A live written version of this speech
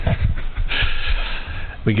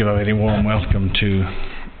We give a very warm welcome to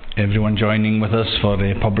everyone joining with us for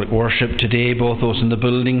public worship today, both those in the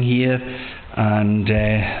building here and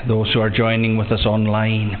those who are joining with us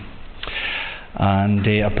online. And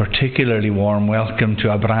a particularly warm welcome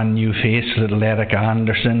to a brand new face, little Erica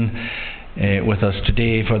Anderson, with us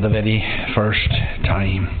today for the very first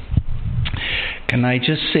time. Can I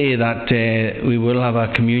just say that we will have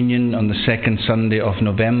a communion on the second Sunday of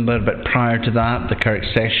November, but prior to that, the Kirk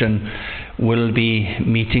session will be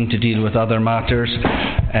meeting to deal with other matters.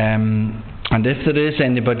 And if there is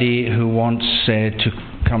anybody who wants to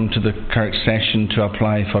come to the Kirk session to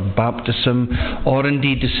apply for baptism, or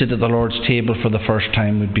indeed to sit at the Lord's table for the first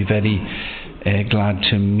time, we'd be very glad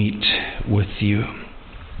to meet with you.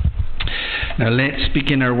 Now let's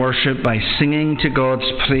begin our worship by singing to God's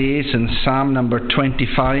praise in Psalm number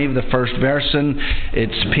 25, the first version.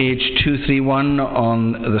 It's page 231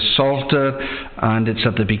 on the Psalter, and it's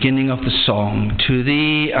at the beginning of the song. To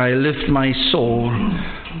Thee I lift my soul,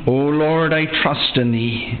 O Lord, I trust in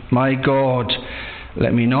Thee, my God.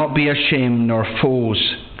 Let me not be ashamed, nor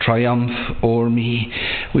foes triumph o'er me.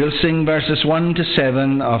 We'll sing verses 1 to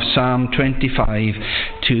 7 of Psalm 25.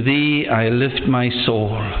 To Thee I lift my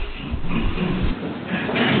soul.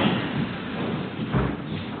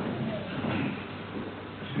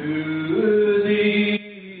 To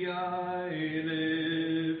Thee I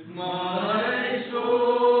lift my soul,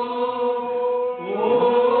 O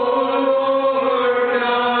Lord,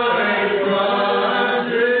 I trust in Thee,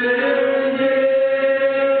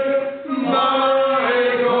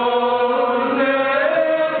 my God. Let me not be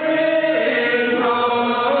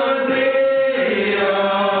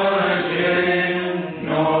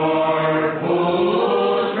ashamed, nor foes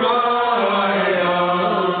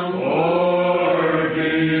triumph o'er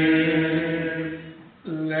me.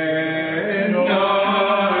 Let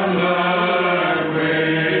none that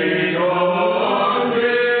wait on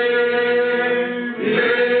Thee be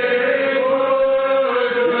put to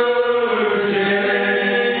shame.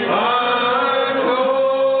 I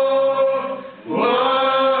know what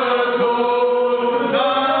goes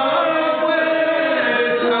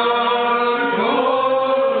on with our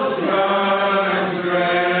most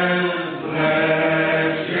transgress.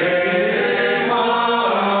 Let shame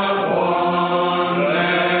upon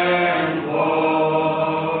them fall.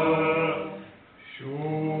 Show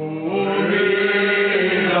me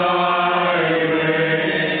Thy way,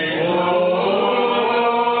 O Lord,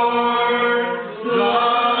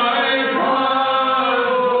 Thy path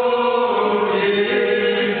is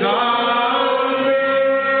downward,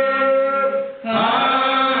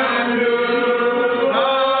 and do Thou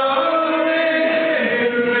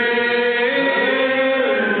lead me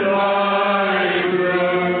in Thy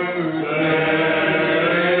truth. Let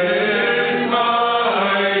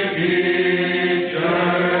my teacher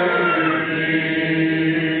be.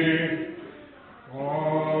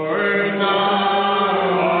 For Thou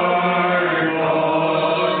art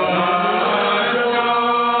Lord my God,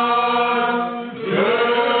 to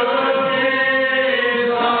Thee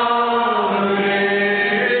soundly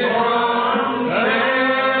from heaven,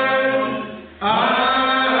 and I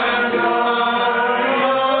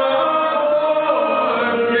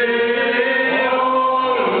upon Thee,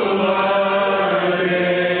 O Lord,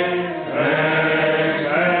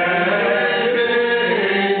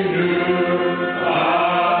 expecting new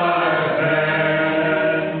ascent.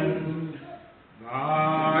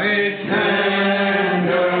 Thy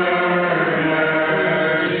tender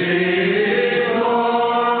mercies,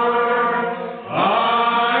 Lord, I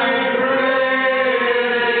pray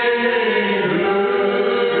Thee to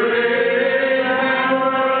remember,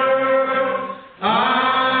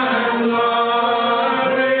 and loving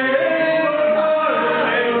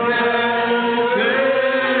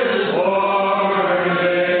kindness for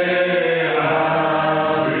Thee have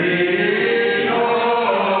renewed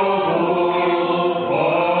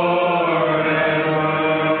forever.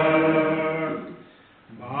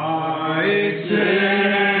 My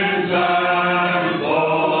sins and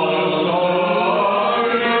faults, Lord,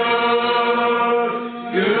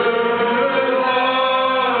 You have,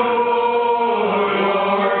 O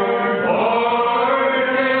Lord,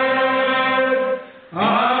 forgiven.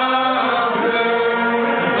 After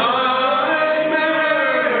Thy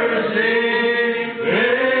mercy,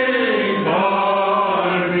 think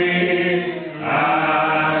on me,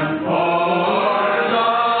 and for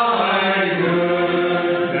Thy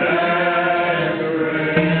goodness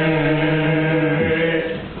grace.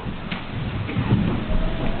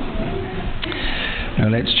 Now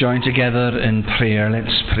let's join together in prayer.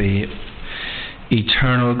 Let's pray.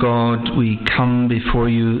 Eternal God, we come before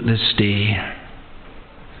You this day,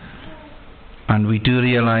 And we do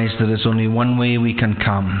realize there is only one way we can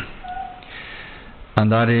come, and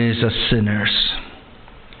that is as sinners.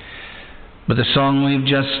 But the song we've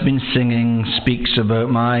just been singing speaks about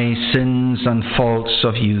my sins and faults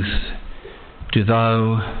of youth. Do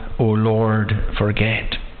thou, O Lord,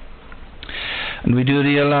 forget. And we do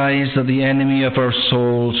realize that the enemy of our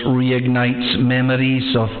souls reignites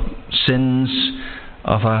memories of sins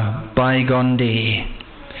of a bygone day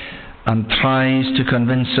and tries to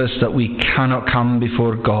convince us that we cannot come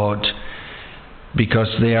before God because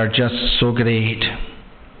they are just so great.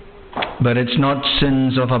 But it's not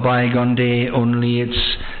sins of a bygone day only,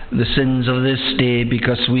 it's the sins of this day,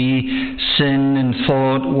 because we sin in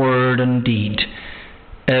thought, word and deed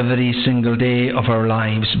every single day of our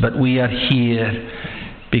lives. But we are here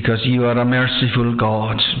because you are a merciful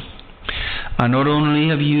God. And not only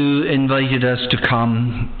have you invited us to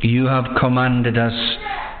come, you have commanded us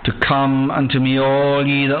to come unto me all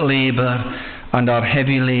ye that labour and are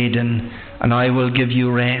heavy laden, and I will give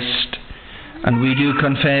you rest. And we do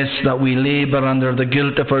confess that we labour under the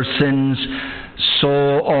guilt of our sins so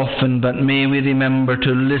often, but may we remember to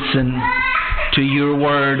listen to your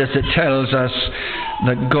word as it tells us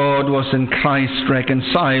that God was in Christ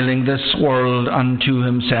reconciling this world unto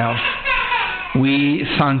himself. We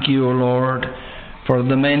thank you, O Lord, for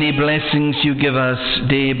the many blessings you give us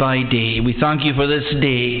day by day. We thank you for this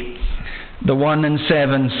day, the 1 and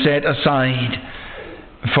 7 set aside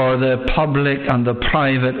for the public and the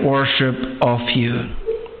private worship of you.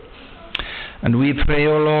 And we pray,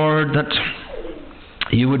 O Lord, that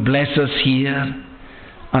you would bless us here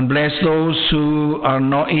and bless those who are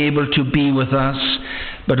not able to be with us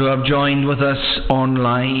but who have joined with us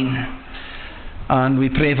online. And we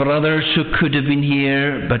pray for others who could have been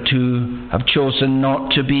here but who have chosen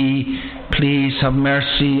not to be. Please have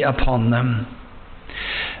mercy upon them.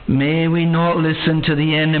 May we not listen to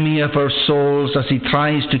the enemy of our souls as he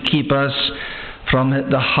tries to keep us from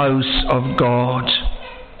the house of God.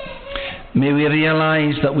 May we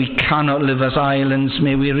realize that we cannot live as islands.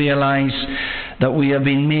 May we realize that we have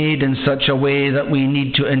been made in such a way that we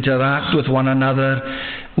need to interact with one another.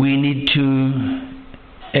 We need to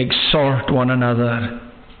exhort one another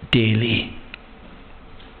daily.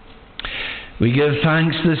 We give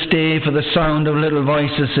thanks this day for the sound of little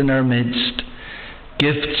voices in our midst,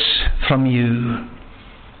 gifts from you.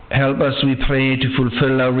 Help us, we pray, to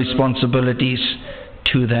fulfill our responsibilities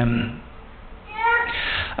to them.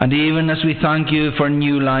 And even as we thank you for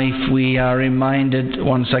new life, we are reminded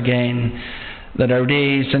once again that our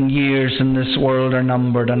days and years in this world are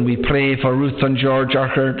numbered, and we pray for Ruth and George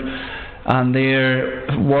Urquhart and their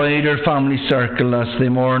wider family circle as they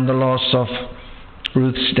mourn the loss of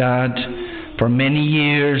Ruth's dad, for many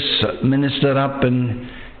years ministered up in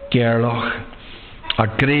Gairloch, a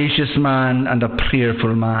gracious man and a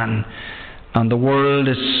prayerful man, and the world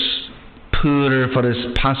is poorer for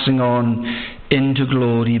his passing on into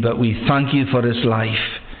glory, but we thank you for his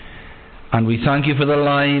life, and we thank you for the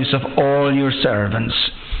lives of all your servants.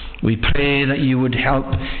 We pray that you would help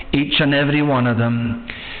each and every one of them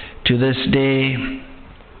to this day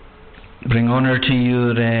bring honour to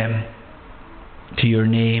your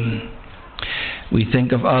name. We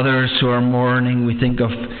think of others who are mourning. We think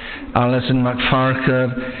of Alison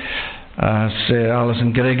MacFarquhar,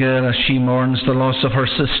 Alison Gregor, as she mourns the loss of her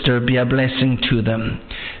sister. Be a blessing to them.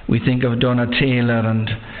 We think of Donna Taylor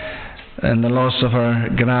and the loss of her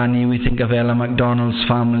granny. We think of Ella MacDonald's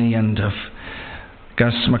family and of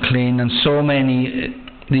Gus MacLean, and so many.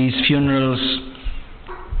 These funerals,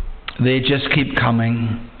 they just keep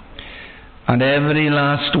coming, and every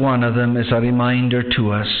last one of them is a reminder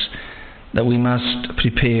to us that we must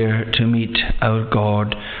prepare to meet our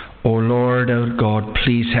God. O Lord, our God,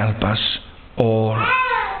 please help us all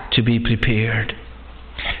to be prepared.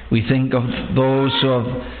 We think of those who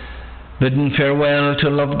have bidden farewell to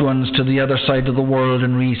loved ones to the other side of the world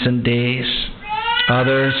in recent days,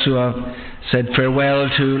 others who have said farewell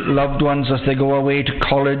to loved ones as they go away to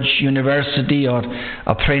college, university or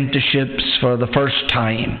apprenticeships for the first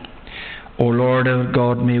time. O Lord our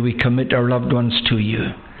God, may we commit our loved ones to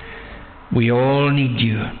you. We all need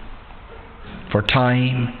you for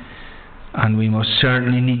time, and we most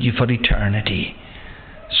certainly need you for eternity.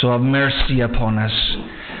 So have mercy upon us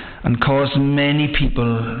and cause many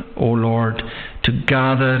people, O Lord, to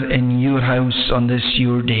gather in your house on this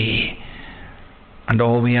your day. And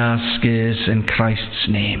all we ask is in Christ's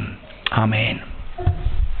name. Amen.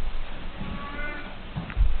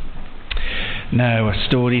 Now a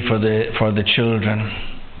story for the children.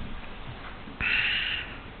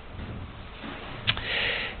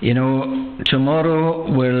 You know, tomorrow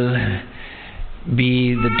will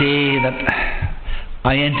be the day that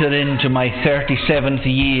I enter into my 37th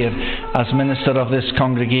year as minister of this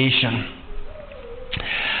congregation.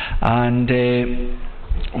 And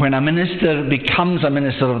when a minister becomes a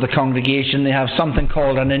minister of the congregation, they have something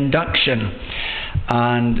called an induction.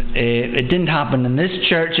 And it didn't happen in this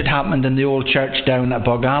church, it happened in the old church down at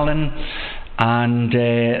Bogallen. And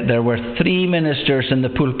there were 3 ministers in the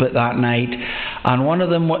pulpit that night, and one of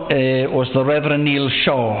them was the Reverend Neil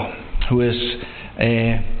Shaw, who is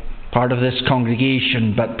part of this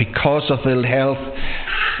congregation, but because of ill health,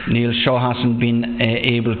 Neil Shaw hasn't been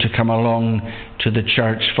able to come along to the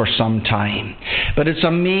church for some time. But it's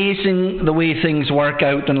amazing the way things work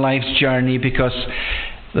out in life's journey, because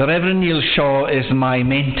the Reverend Neil Shaw is my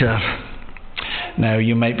mentor. Now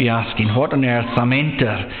you might be asking, what on earth is a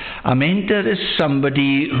mentor? A mentor is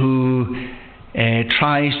somebody who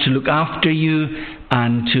tries to look after you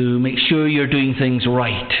and to make sure you're doing things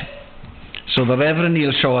right. So the Reverend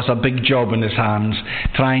Neil Shaw has a big job in his hands,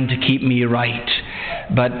 trying to keep me right.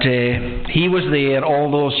 But he was there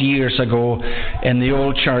all those years ago in the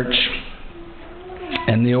old church,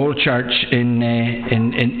 in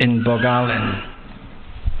Bogallen.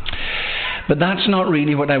 But that's not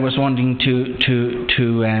really what I was wanting to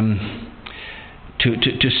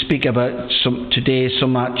speak about today so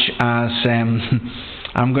much as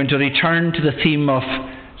I'm going to return to the theme of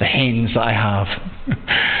the hens that I have.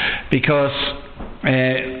 Because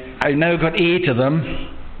I've now got 8 of them,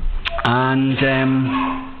 and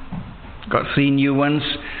got 3 new ones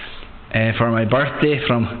for my birthday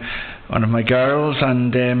from one of my girls.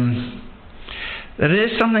 And there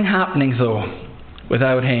is something happening though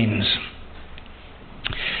without hens.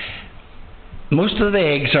 Most of the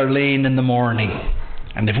eggs are laying in the morning,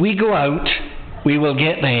 and if we go out, we will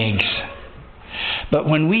get the eggs. But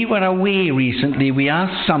when we were away recently, we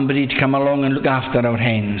asked somebody to come along and look after our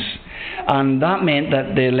hens. And that meant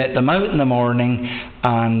that they let them out in the morning,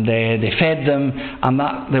 and they fed them, and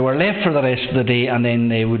that they were left for the rest of the day, and then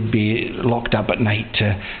they would be locked up at night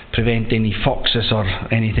to prevent any foxes or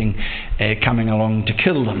anything coming along to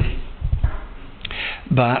kill them.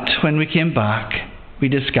 But when we came back, we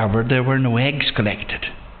discovered there were no eggs collected.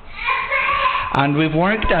 And we've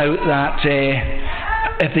worked out that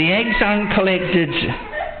if the eggs aren't collected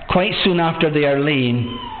quite soon after they are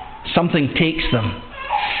laying, something takes them.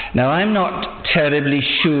 Now, I'm not terribly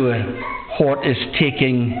sure what is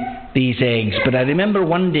taking these eggs, but I remember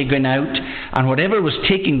one day going out, and whatever was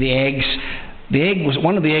taking the eggs,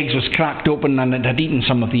 one of the eggs was cracked open and it had eaten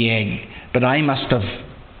some of the egg. But I must have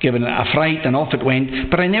given it a fright, and off it went,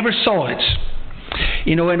 but I never saw it.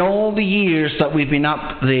 You know, in all the years that we've been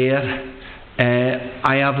up there,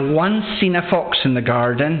 I have once seen a fox in the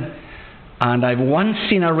garden, and I've once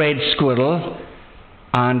seen a red squirrel,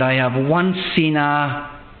 and I have once seen a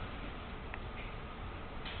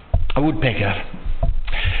woodpecker.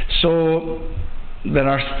 So there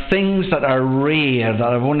are things that are rare,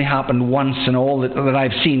 that have only happened once, and all that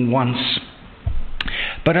I've seen once.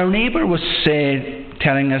 But our neighbour was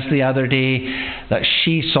telling us the other day that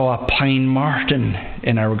she saw a pine marten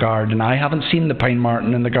in our garden. I haven't seen the pine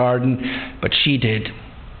marten in the garden, but she did.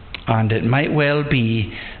 And it might well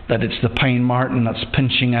be that it's the pine marten that's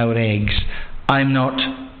pinching out eggs. I'm not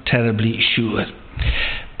terribly sure.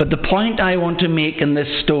 But the point I want to make in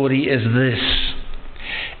this story is this.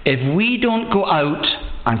 If we don't go out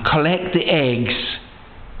and collect the eggs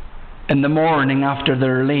in the morning after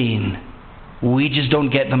they're laying, we just don't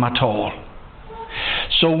get them at all.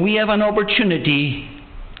 So we have an opportunity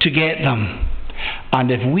to get them.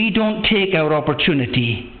 And if we don't take our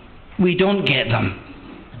opportunity, we don't get them.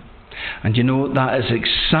 And you know, that is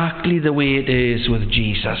exactly the way it is with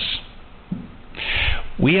Jesus.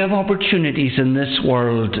 We have opportunities in this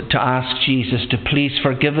world to ask Jesus to please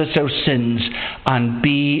forgive us our sins and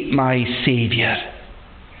be my Saviour.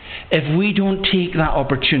 If we don't take that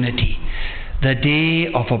opportunity, the day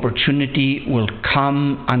of opportunity will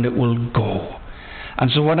come and it will go. And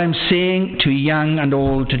so what I'm saying to young and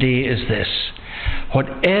old today is this.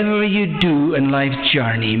 Whatever you do in life's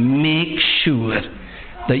journey, make sure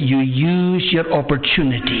that you use your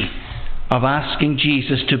opportunity of asking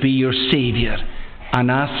Jesus to be your Saviour and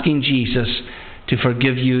asking Jesus to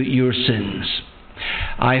forgive you your sins.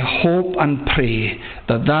 I hope and pray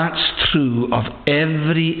that that's true of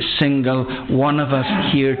every single one of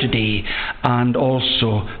us here today, and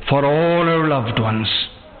also for all our loved ones,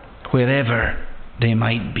 wherever they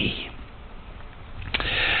might be.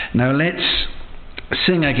 Now let's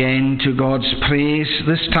sing again to God's praise,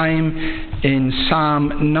 this time in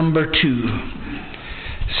Psalm number 2.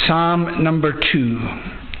 Psalm number 2.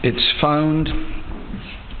 It's found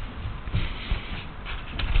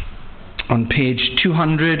on page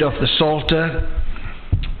 200 of the Psalter.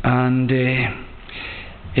 And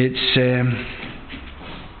it's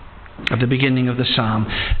at the beginning of the psalm.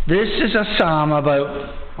 This is a psalm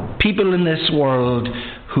about people in this world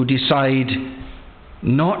who decide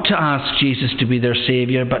not to ask Jesus to be their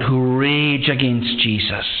Saviour, but who rage against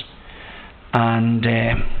Jesus. And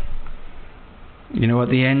at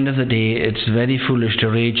the end of the day, it's very foolish to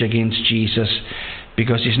rage against Jesus,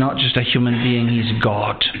 because he's not just a human being, he's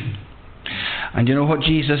God. And you know what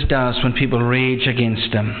Jesus does when people rage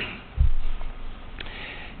against him?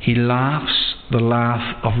 He laughs the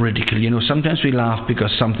laugh of ridicule. Sometimes we laugh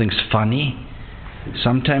because something's funny.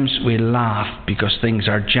 Sometimes we laugh because things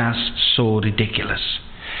are just so ridiculous.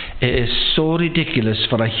 It is so ridiculous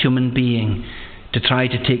for a human being to try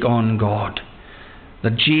to take on God,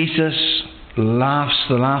 that Jesus laughs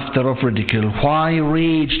the laughter of ridicule. Why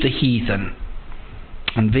rage the heathen?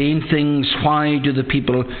 And vain things, why do the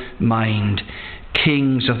people mind?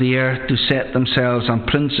 Kings of the earth do set themselves, and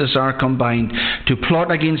princes are combined to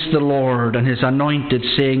plot against the Lord and his anointed,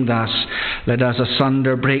 saying thus, let us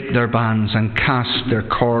asunder break their bands and cast their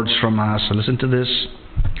cords from us. So listen to this.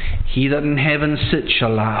 He that in heaven sits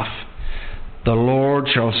shall laugh. The Lord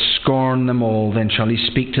shall scorn them all. Then shall he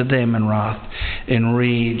speak to them in wrath. In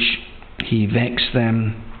rage he vex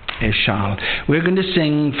them shall. We're going to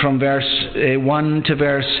sing from verse 1 to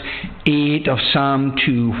verse 8 of Psalm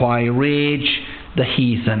 2. Why rage the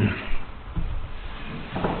heathen?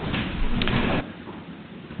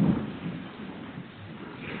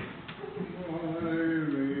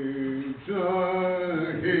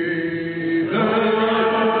 Thank you.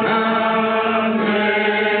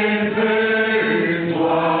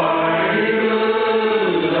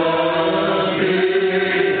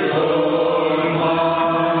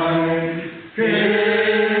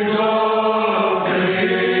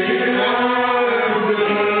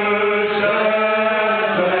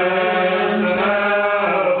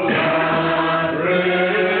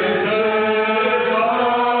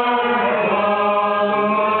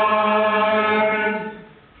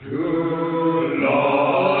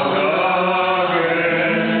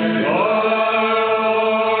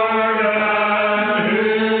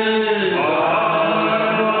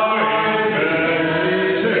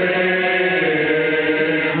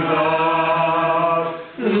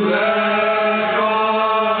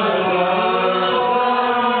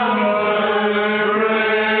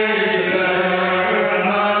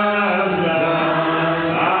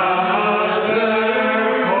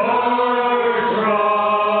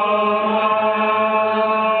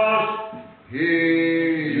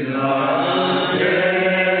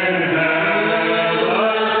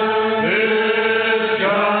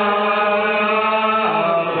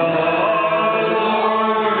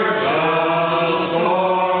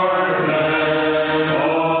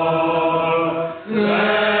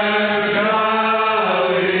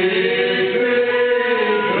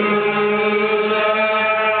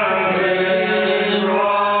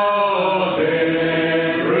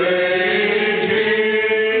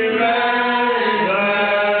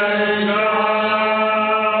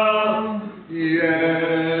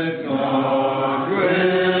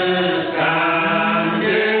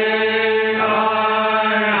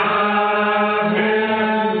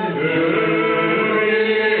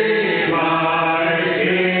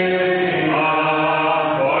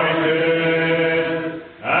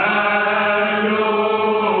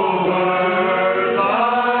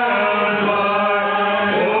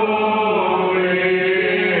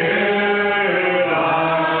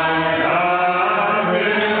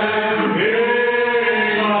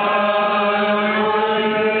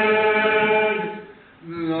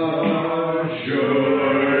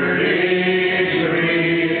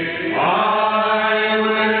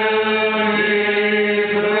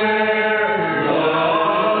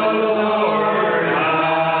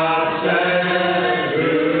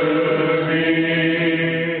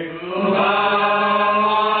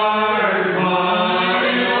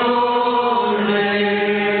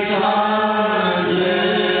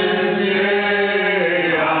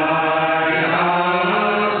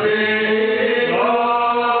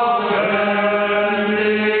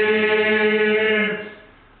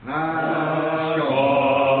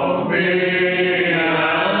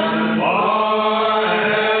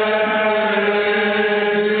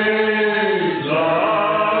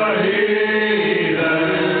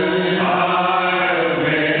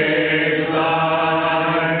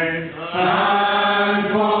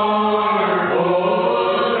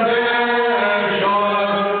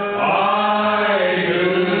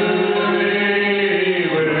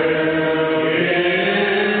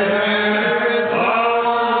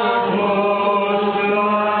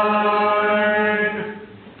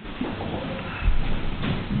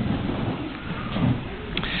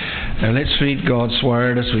 Now let's read God's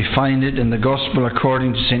Word as we find it in the Gospel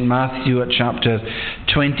according to St. Matthew at chapter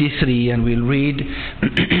 23, and we'll read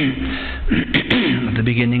at the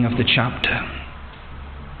beginning of the chapter.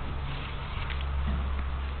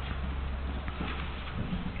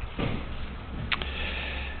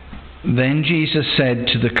 Then Jesus said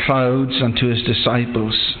to the crowds and to his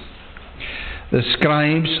disciples, "The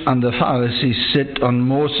scribes and the Pharisees sit on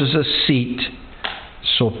Moses' seat,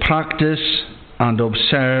 so practice and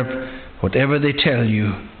observe whatever they tell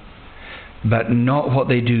you, but not what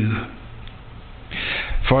they do.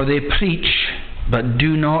 For they preach, but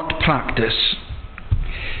do not practice.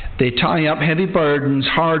 They tie up heavy burdens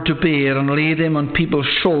hard to bear and lay them on people's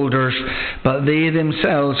shoulders, but they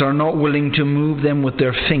themselves are not willing to move them with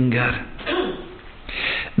their finger.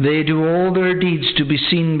 They do all their deeds to be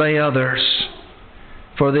seen by others.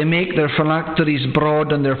 For they make their phylacteries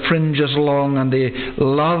broad and their fringes long, and they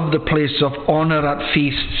love the place of honour at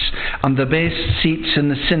feasts, and the best seats in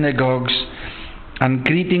the synagogues, and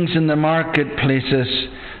greetings in the marketplaces,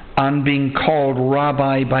 and being called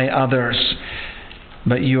Rabbi by others.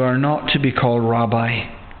 But you are not to be called Rabbi,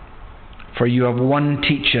 for you have one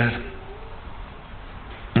teacher,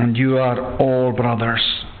 and you are all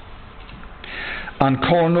brothers. And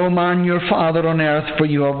call no man your father on earth, for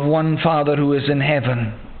you have one Father who is in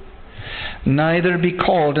heaven. Neither be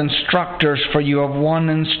called instructors, for you have one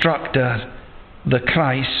instructor, the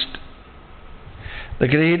Christ. The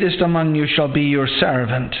greatest among you shall be your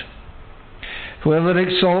servant. Whoever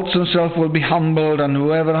exalts himself will be humbled, and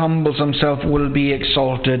whoever humbles himself will be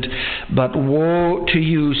exalted. But woe to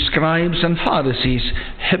you, scribes and Pharisees,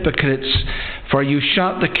 hypocrites, for you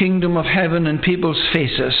shut the kingdom of heaven in people's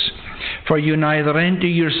faces. For you neither enter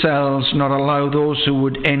yourselves, nor allow those who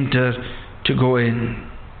would enter to go in.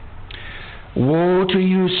 Woe to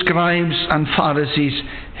you, scribes and Pharisees,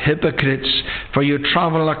 hypocrites, for you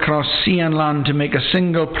travel across sea and land to make a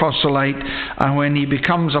single proselyte, and when he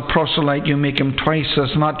becomes a proselyte, you make him twice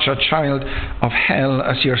as much a child of hell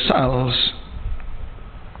as yourselves.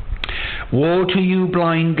 Woe to you,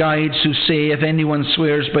 blind guides, who say, if anyone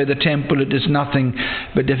swears by the temple, it is nothing,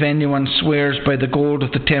 but if anyone swears by the gold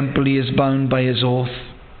of the temple, he is bound by his oath.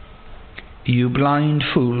 You blind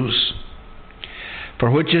fools! For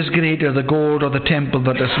which is greater, the gold or the temple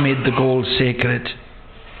that has made the gold sacred?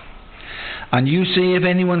 And you say, if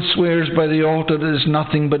anyone swears by the altar, it is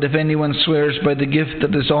nothing, but if anyone swears by the gift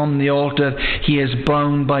that is on the altar, he is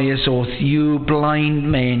bound by his oath. You blind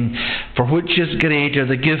men! For which is greater,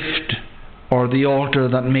 the gift or the altar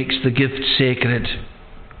that makes the gift sacred?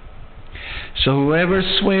 So whoever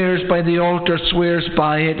swears by the altar swears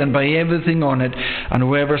by it and by everything on it, and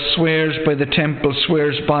whoever swears by the temple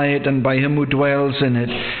swears by it and by him who dwells in it,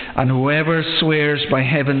 and whoever swears by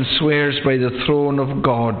heaven swears by the throne of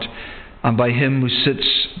God and by him who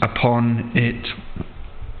sits upon it.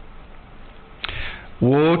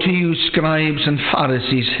 Woe to you, scribes and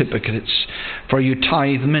Pharisees, hypocrites, for you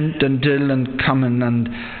tithe mint and dill and cumin, and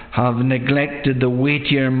have neglected the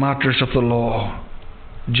weightier matters of the law,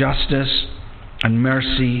 justice and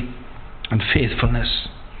mercy and faithfulness.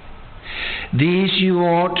 These you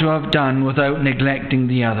ought to have done without neglecting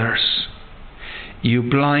the others. You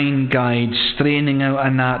blind guides, straining out a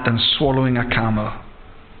gnat and swallowing a camel.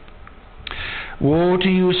 Woe to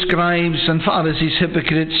you, scribes and Pharisees,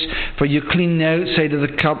 hypocrites, for you clean the outside of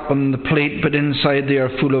the cup and the plate, but inside they are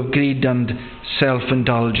full of greed and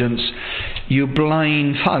self-indulgence. You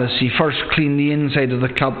blind Pharisee, first clean the inside of the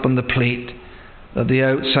cup and the plate, that the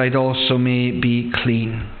outside also may be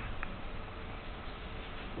clean.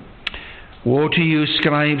 Woe to you,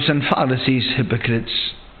 scribes and Pharisees, hypocrites,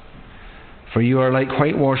 for you are like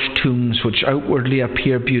whitewashed tombs, which outwardly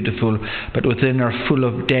appear beautiful, but within are full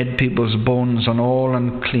of dead people's bones and all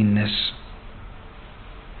uncleanness.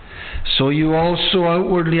 So you also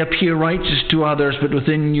outwardly appear righteous to others, but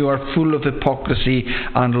within you are full of hypocrisy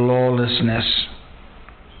and lawlessness.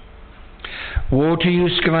 Woe to you,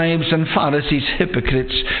 scribes and Pharisees,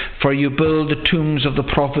 hypocrites, for you build the tombs of the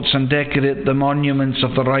prophets and decorate the monuments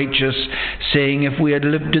of the righteous, saying, if we had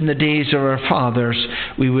lived in the days of our fathers,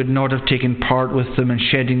 we would not have taken part with them in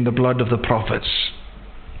shedding the blood of the prophets.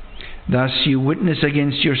 Thus you witness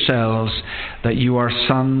against yourselves that you are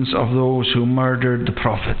sons of those who murdered the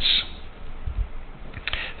prophets.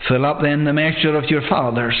 Fill up then the measure of your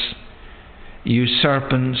fathers, you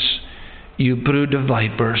serpents, you brood of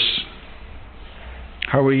vipers.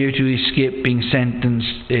 How are you to escape being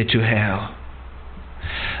sentenced to hell?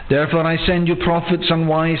 Therefore I send you prophets and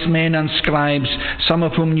wise men and scribes, some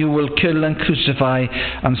of whom you will kill and crucify,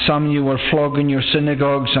 and some you will flog in your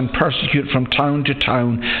synagogues and persecute from town to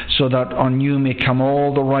town, so that on you may come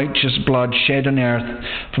all the righteous blood shed on earth,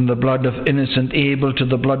 from the blood of innocent Abel to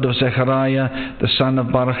the blood of Zechariah, the son of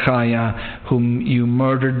Barachiah, whom you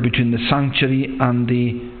murdered between the sanctuary and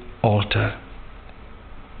the altar.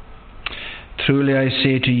 Truly I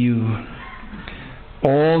say to you,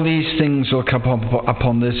 all these things will come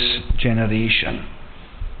upon this generation.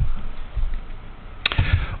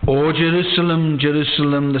 O Jerusalem,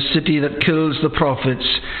 Jerusalem, the city that kills the prophets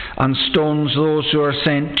and stones those who are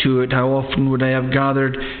sent to it, how often would I have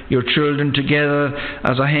gathered your children together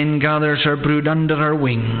as a hen gathers her brood under her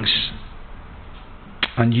wings,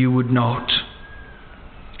 and you would not.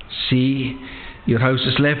 See, your house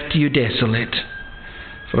is left to you desolate.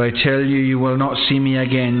 For I tell you, you will not see me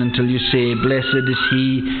again until you say, Blessed is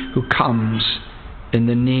he who comes in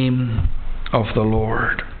the name of the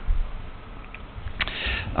Lord.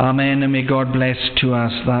 Amen, and may God bless to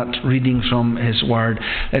us that reading from his word.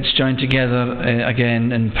 Let's join together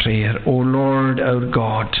again in prayer. O Lord, our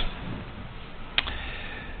God,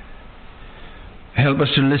 help us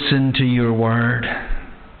to listen to your word,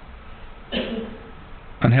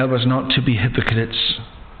 and help us not to be hypocrites,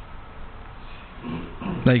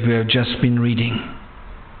 like we have just been reading.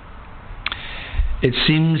 It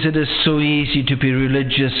seems it is so easy to be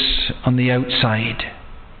religious on the outside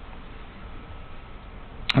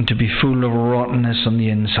and to be full of rottenness on the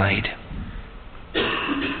inside.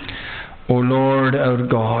 O Lord, our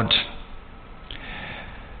God,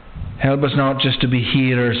 help us not just to be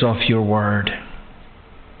hearers of your word,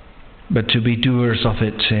 but to be doers of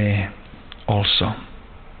it also.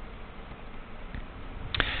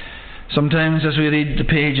 Sometimes as we read the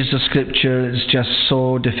pages of Scripture, it's just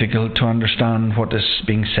so difficult to understand what is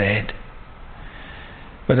being said.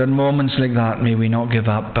 But at moments like that, may we not give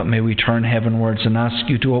up, but may we turn heavenwards and ask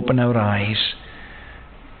you to open our eyes,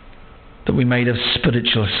 that we might have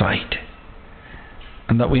spiritual sight,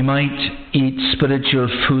 and that we might eat spiritual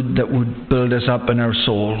food that would build us up in our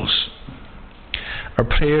souls. Our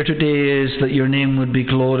prayer today is that your name would be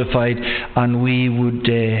glorified and we would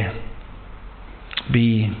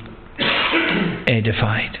be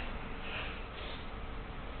edified.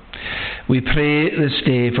 We pray this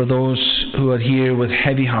day for those who are here with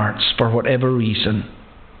heavy hearts for whatever reason.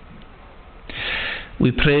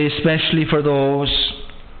 We pray especially for those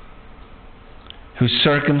whose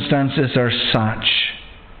circumstances are such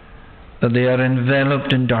that they are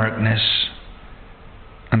enveloped in darkness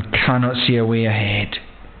and cannot see a way ahead,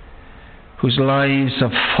 whose lives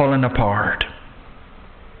have fallen apart.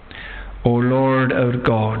 O Lord our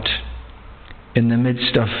God, in the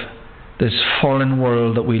midst of this fallen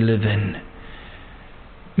world that we live in,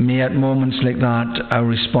 may at moments like that our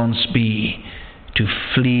response be to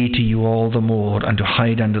flee to you all the more and to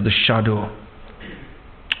hide under the shadow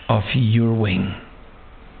of your wing.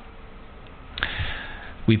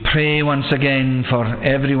 We pray once again for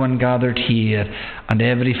everyone gathered here and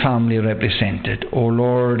every family represented. O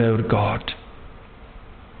Lord our God,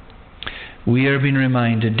 we are being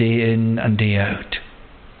reminded day in and day out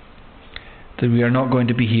that we are not going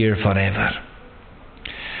to be here forever.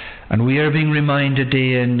 And we are being reminded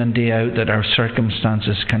day in and day out that our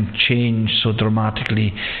circumstances can change so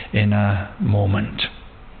dramatically in a moment.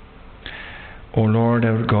 O Lord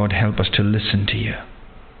our God, help us to listen to you.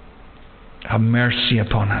 Have mercy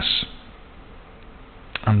upon us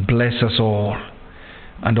and bless us all.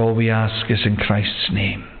 And all we ask is in Christ's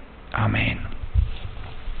name. Amen.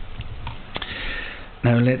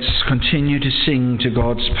 Now let's continue to sing to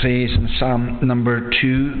God's praise in Psalm number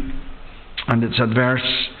 2, and it's at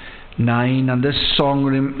verse 9. And this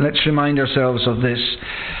song, let's remind ourselves of this.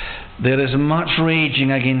 There is much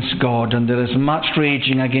raging against God, and there is much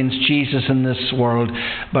raging against Jesus in this world,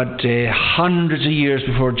 but hundreds of years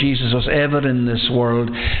before Jesus was ever in this world,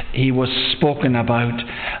 he was spoken about,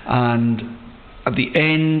 and at the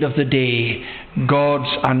end of the day, God's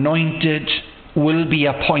anointed will be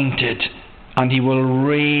appointed, and he will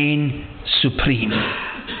reign supreme.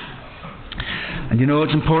 And you know,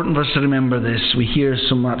 it's important for us to remember this. We hear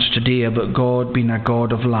so much today about God being a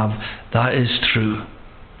God of love. That is true.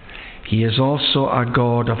 He is also a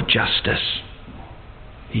God of justice.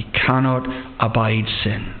 He cannot abide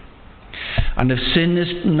sin. And if sin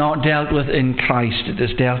is not dealt with in Christ, it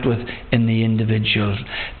is dealt with in the individual.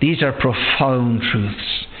 These are profound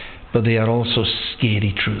truths, but they are also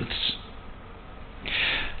scary truths.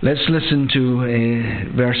 Let's listen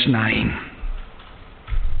to verse 9.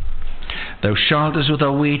 Thou shalt as with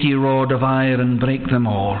a weighty rod of iron break them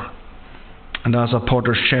all, and as a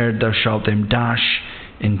potter's sherd thou shalt them dash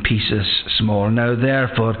in pieces small. Now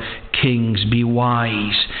therefore, kings, be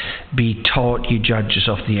wise, be taught, ye judges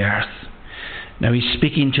of the earth. Now he's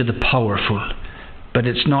speaking to the powerful, but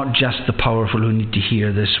it's not just the powerful who need to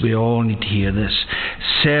hear this. We all need to hear this.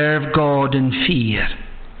 Serve God in fear,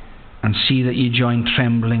 and see that ye join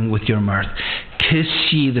trembling with your mirth. Kiss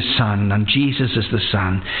ye the Son, and Jesus is the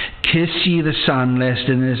Son. Kiss ye the Son, lest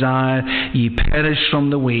in his ire ye perish from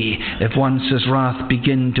the way. If once his wrath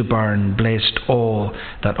begin to burn, blessed all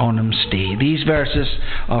that on him stay. These verses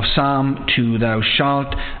of Psalm 2, thou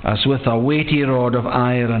shalt, as with a weighty rod of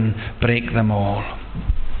iron, break them all.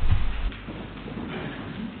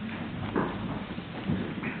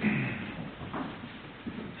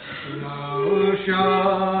 Thou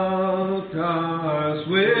shalt us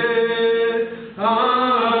with a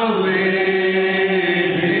weighty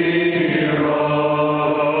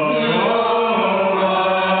rod of iron,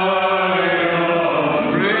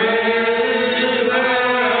 break them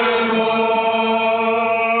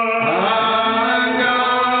all, and God thou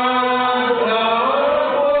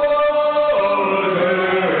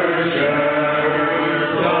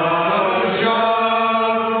shalt them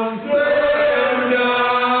down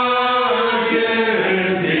in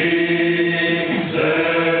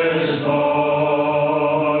pieces small. Now therefore, kings,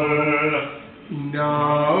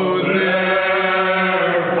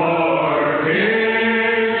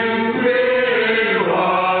 be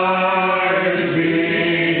wise,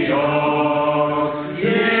 be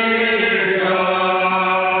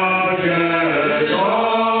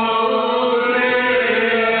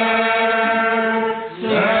taught, ye judges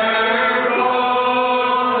of the earth. Serve God in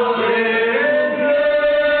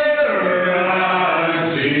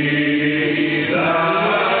fear, and see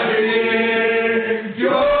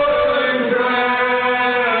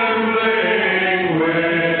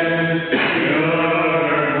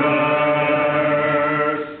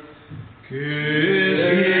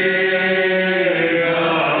that ye join trembling with your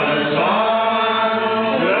mirth. Kiss ye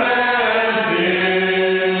the Son,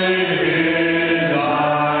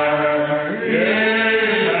 lest in his ire ye perish from the way.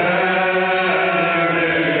 His one cross begin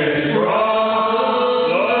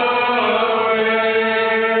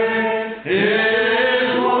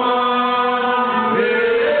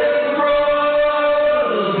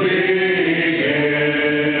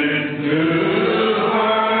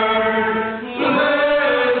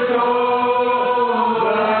burn, blessed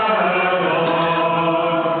all that on him stay.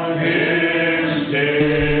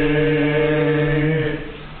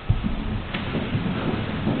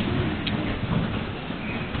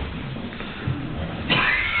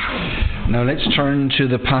 Now let's turn to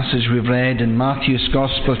the passage we've read in Matthew's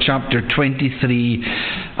Gospel, chapter 23,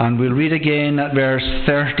 and we'll read again at verse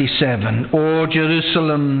 37. O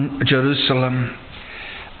Jerusalem, Jerusalem,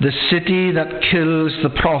 the city that kills the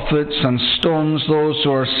prophets and stones those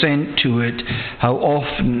who are sent to it, how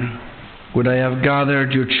often would I have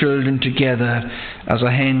gathered your children together as a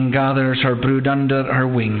hen gathers her brood under her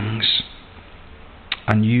wings,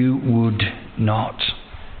 and you would not.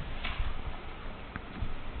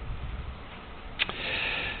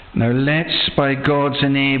 Now let's, by God's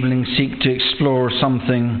enabling, seek to explore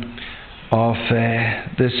something of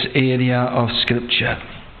this area of Scripture.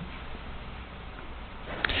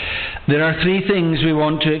 There are three things we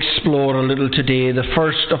want to explore a little today. The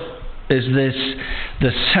first is this,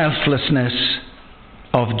 the selflessness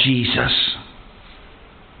of Jesus.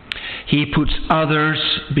 He puts others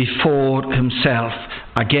before himself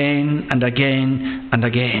again and again and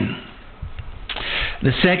again.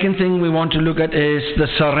 The second thing we want to look at is the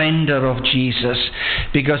surrender of Jesus,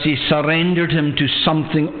 because he surrendered him to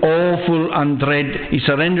something awful and He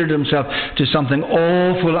surrendered himself to something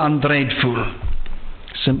awful and dreadful,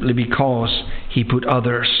 simply because he put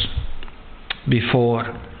others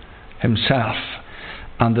before himself.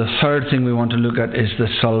 And the third thing we want to look at is the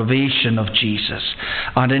salvation of Jesus,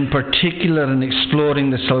 and in particular in exploring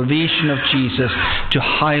the salvation of Jesus to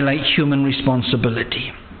highlight human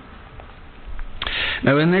responsibility.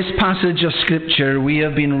 Now, in this passage of Scripture, we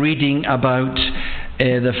have been reading about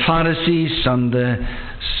the Pharisees and the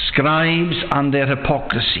scribes and their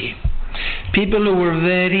hypocrisy. People who were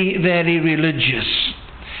very, very religious.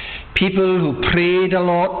 People who prayed a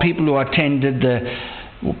lot. People who attended the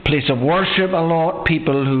place of worship a lot.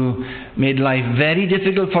 People who made life very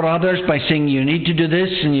difficult for others by saying you need to do this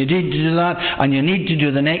and you need to do that and you need to do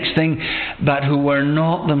the next thing, but who were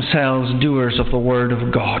not themselves doers of the Word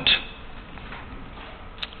of God.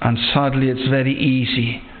 And sadly, it's very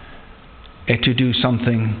easy to do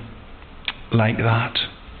something like that.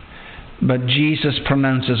 But Jesus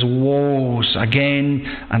pronounces woes again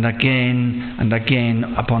and again and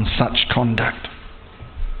again upon such conduct.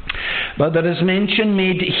 But there is mention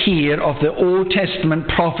made here of the Old Testament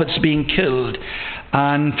prophets being killed,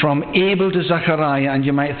 and from Abel to Zechariah, and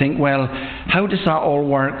you might think, well, how does that all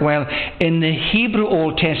work? Well, in the Hebrew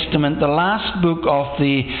Old Testament, the last book of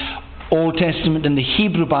the Old Testament in the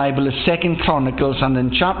Hebrew Bible is 2 Chronicles, and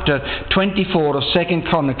in chapter 24 of 2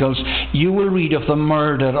 Chronicles you will read of the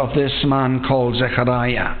murder of this man called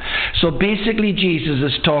Zechariah. So basically Jesus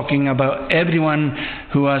is talking about everyone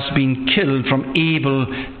who has been killed from Abel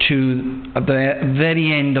to the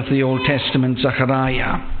very end of the Old Testament,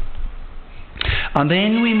 Zechariah. And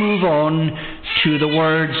then we move on to the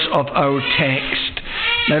words of our text.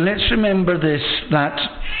 Now let's remember this, that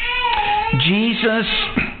Jesus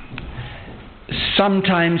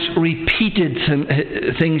sometimes repeated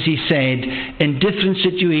things he said in different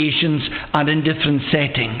situations and in different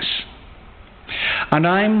settings. And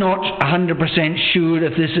I'm not 100% sure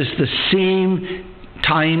if this is the same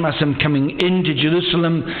time as I'm coming into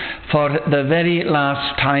Jerusalem for the very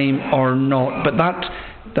last time or not. But that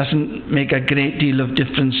doesn't make a great deal of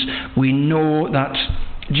difference. We know that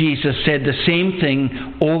Jesus said the same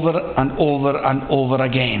thing over and over and over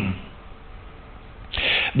again.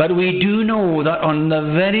 But we do know that on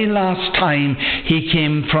the very last time he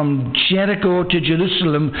came from Jericho to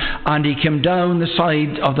Jerusalem, and he came down the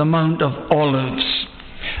side of the Mount of Olives,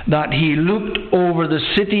 that he looked over the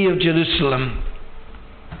city of Jerusalem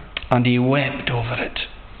and he wept over it.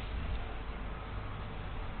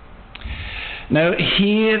 Now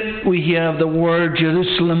here we hear the word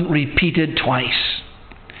Jerusalem repeated twice.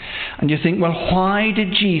 And you think, well, why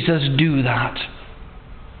did Jesus do that?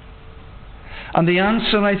 And the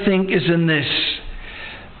answer, I think, is in this.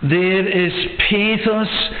 There is pathos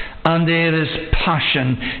and there is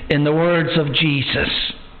passion in the words of Jesus.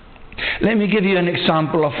 Let me give you an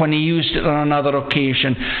example of when he used it on another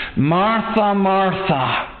occasion. Martha,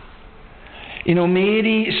 Martha. You know,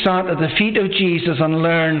 Mary sat at the feet of Jesus and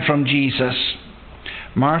learned from Jesus.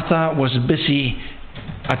 Martha was busy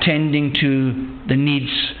attending to the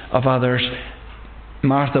needs of others.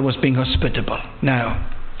 Martha was being hospitable. Now,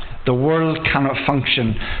 the world cannot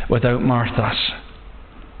function without Marthas.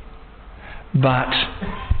 But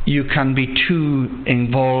you can be too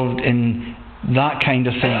involved in that kind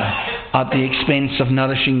of thing at the expense of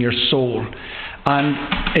nourishing your soul. And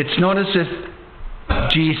it's not as if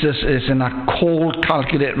Jesus is in a cold,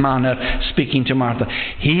 calculated manner speaking to Martha.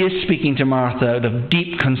 He is speaking to Martha out of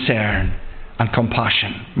deep concern and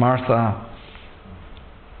compassion. Martha,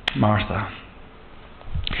 Martha.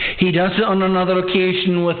 He does it on another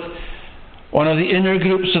occasion with one of the inner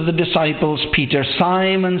groups of the disciples, Peter.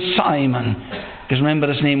 Simon, Simon, because remember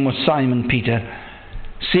his name was Simon Peter.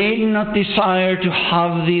 Satan hath desired to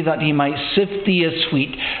have thee, that he might sift thee as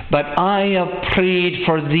wheat, but I have prayed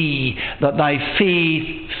for thee, that thy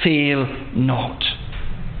faith fail not.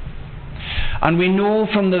 And we know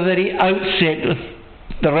from the very outset, with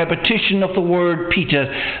the repetition of the word Peter,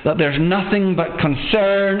 that there's nothing but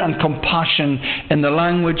concern and compassion in the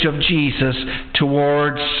language of Jesus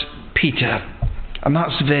towards Peter. And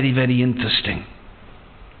that's very, very interesting,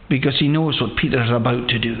 because he knows what Peter is about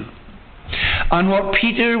to do. And what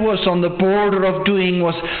Peter was on the border of doing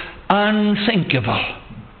was unthinkable.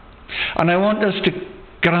 And I want us to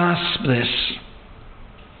grasp this,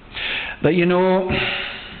 that I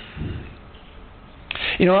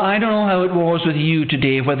don't know how it was with you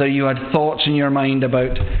today, whether you had thoughts in your mind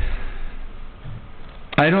about,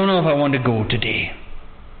 I don't know if I want to go today.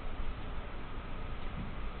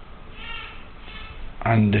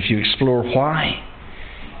 And if you explore why,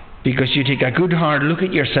 because you take a good hard look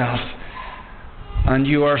at yourself and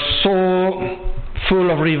you are so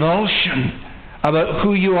full of revulsion about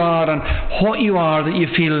who you are and what you are that you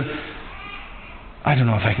feel, I don't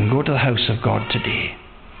know if I can go to the house of God today.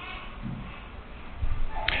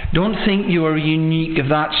 Don't think you are unique if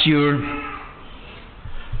that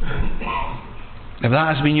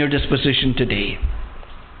has been your disposition today.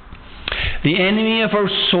 The enemy of our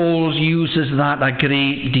souls uses that a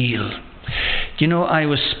great deal. I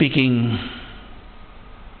was speaking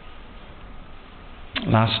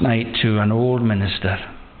last night to an old minister,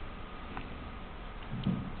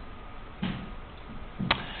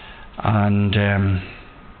 and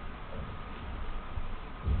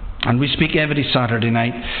we speak every Saturday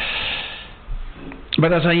night.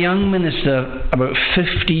 But as a young minister, about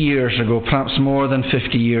 50 years ago, perhaps more than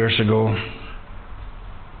 50 years ago,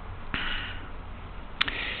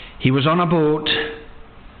 he was on a boat,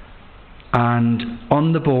 and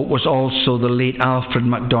on the boat was also the late Alfred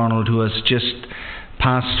MacDonald, who has just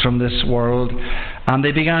passed from this world, and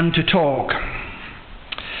they began to talk.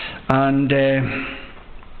 And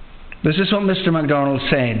this is what Mr. MacDonald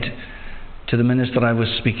said to the minister I was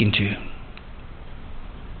speaking to,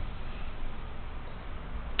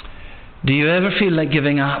 do you ever feel like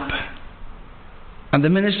giving up? And the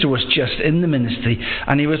minister was just in the ministry,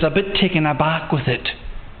 and he was a bit taken aback with it,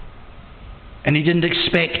 and he didn't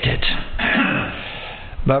expect it.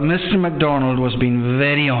 But Mr. MacDonald was being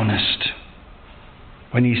very honest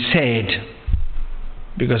when he said,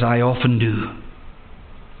 because I often do.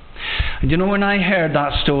 And you know, when I heard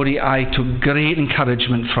that story, I took great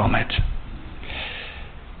encouragement from it.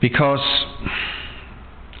 Because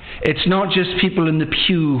it's not just people in the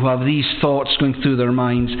pew who have these thoughts going through their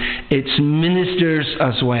minds. It's ministers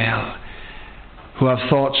as well who have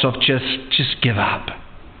thoughts of just give up.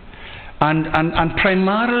 And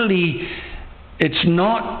primarily, it's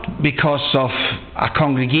not because of a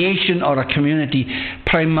congregation or a community.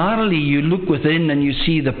 Primarily, you look within and you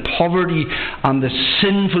see the poverty and the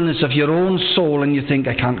sinfulness of your own soul, and you think,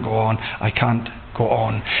 I can't go on, I can't go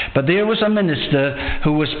on. But there was a minister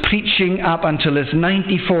who was preaching up until his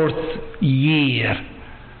 94th year,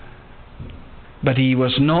 but he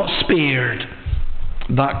was not spared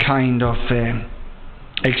that kind of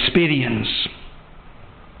experience.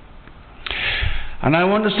 And I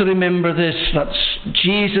want us to remember this, that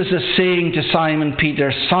Jesus is saying to Simon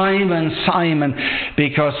Peter, Simon, Simon,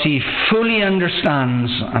 because he fully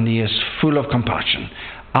understands and he is full of compassion.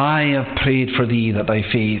 I have prayed for thee that thy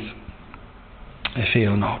faith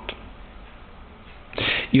fail not.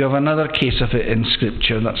 You have another case of it in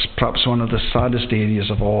Scripture. That's perhaps one of the saddest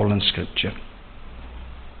areas of all in Scripture.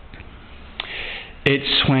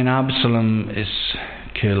 It's when Absalom is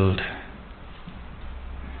killed.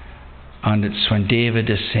 And it's when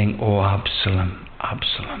David is saying, oh Absalom,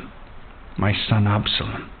 Absalom, my son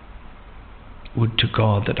Absalom, would to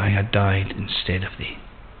God that I had died instead of thee.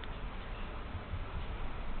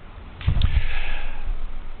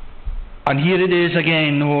 And here it is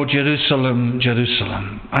again, oh Jerusalem,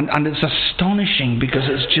 Jerusalem. And it's astonishing because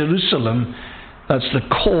it's Jerusalem that's the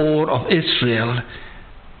core of Israel.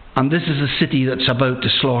 And this is the city that's about to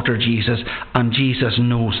slaughter Jesus. And Jesus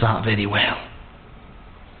knows that very well.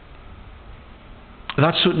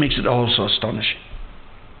 That's what makes it all so astonishing.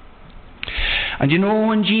 And you know,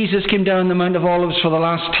 when Jesus came down the Mount of Olives for the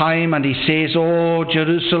last time and he says, oh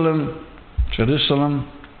Jerusalem, Jerusalem,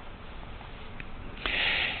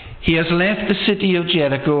 he has left the city of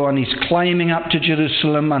Jericho and he's climbing up to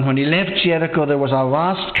Jerusalem. And when he left Jericho, there was a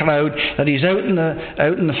vast crowd that he's out in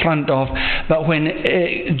the front of. But when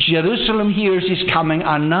Jerusalem hears he's coming,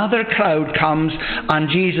 another crowd comes, and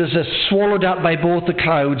Jesus is swallowed up by both the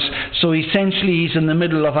crowds. So essentially, he's in the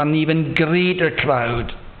middle of an even greater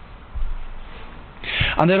crowd.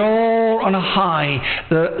 And they're all on a high.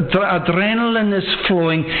 The adrenaline is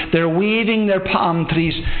flowing. They're waving their palm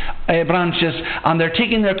trees branches, and they're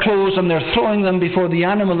taking their clothes and they're throwing them before the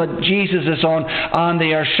animal that Jesus is on, and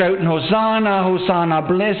they are shouting, Hosanna, Hosanna,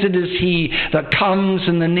 blessed is he that comes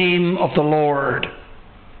in the name of the Lord.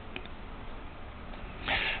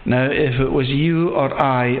 Now, if it was you or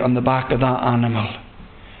I on the back of that animal,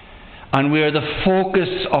 and we're the focus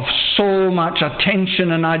of so much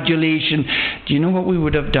attention and adulation, do you know what we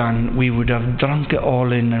would have done? We would have drunk it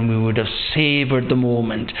all in, and we would have savoured the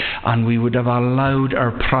moment, and we would have allowed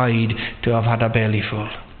our pride to have had a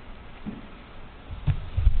bellyful.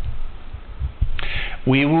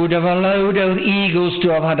 We would have allowed our egos to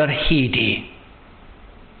have had a heyday.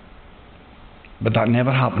 But that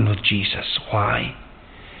never happened with Jesus. Why?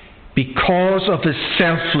 Because of his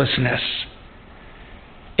selflessness.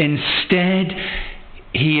 Instead,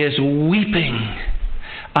 he is weeping.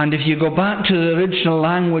 And if you go back to the original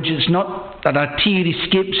language, it's not that a tear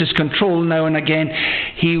escapes his control now and again.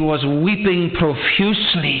 He was weeping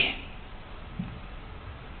profusely.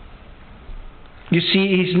 You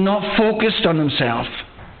see, he's not focused on himself.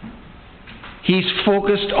 He's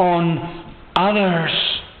focused on others.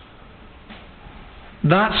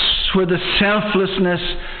 That's where the selflessness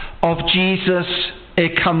of Jesus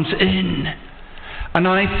comes in. And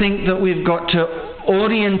I think that we've got to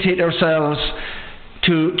orientate ourselves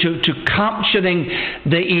to capturing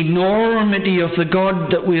the enormity of the God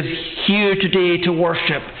that we're here today to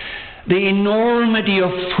worship. The enormity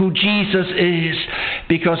of who Jesus is.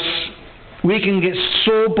 Because we can get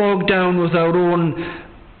so bogged down with our own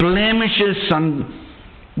blemishes and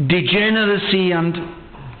degeneracy and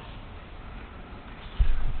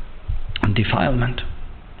defilement.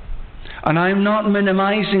 And I'm not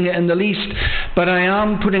minimizing it in the least, but I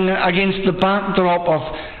am putting it against the backdrop of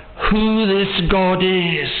who this God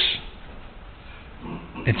is.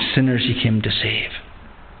 It's sinners he came to save.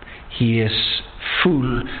 He is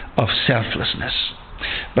full of selflessness.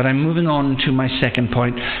 But I'm moving on to my second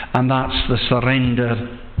point, and that's the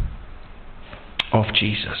surrender of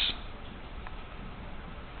Jesus.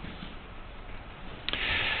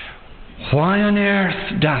 Why on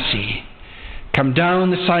earth does he come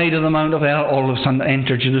down the side of the Mount of Olives and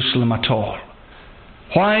enter Jerusalem at all?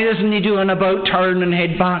 Why doesn't he do an about turn and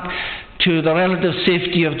head back to the relative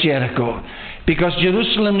safety of Jericho? Because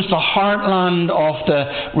Jerusalem is the heartland of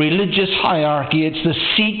the religious hierarchy. It's the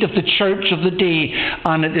seat of the church of the day,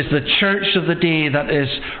 and it is the church of the day that is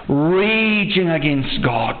raging against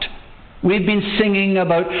God. We've been singing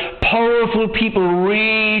about powerful people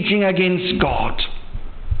raging against God.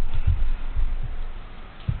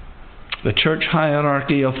 The church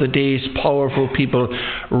hierarchy of the day's powerful people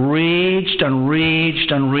raged and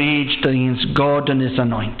raged and raged against God and His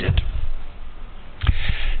anointed.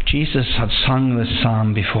 Jesus had sung this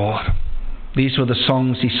psalm before. These were the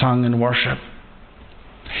songs he sang in worship.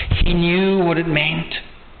 He knew what it meant.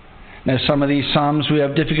 Now, some of these psalms we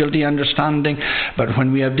have difficulty understanding, but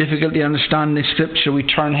when we have difficulty understanding Scripture, we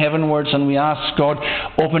turn heavenwards and we ask God,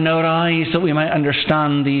 open our eyes that we might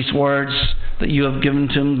understand these words that you have given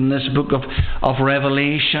to him in this book of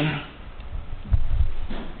Revelation.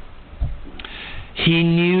 He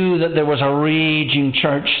knew that there was a raging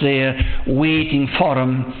church there waiting for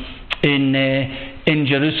him in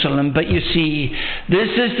Jerusalem. But you see, this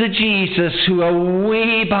is the Jesus who,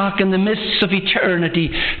 way back in the midst of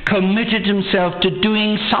eternity, committed himself to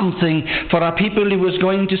doing something for a people he was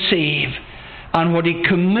going to save. And what he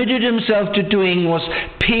committed himself to doing was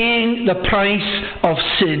paying the price of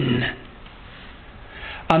sin.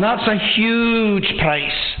 And that's a huge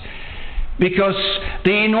price, because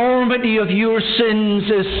the enormity of your sins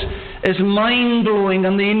is mind-blowing,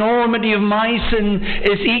 and the enormity of my sin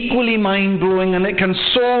is equally mind-blowing, and it can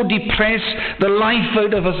so depress the life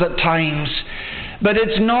out of us at times. But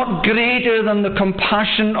it's not greater than the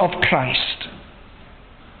compassion of Christ.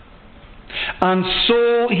 And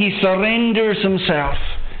so he surrenders himself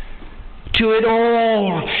to it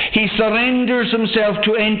all. He surrenders himself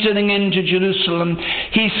to entering into Jerusalem.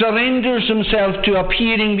 He surrenders himself to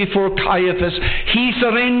appearing before Caiaphas. He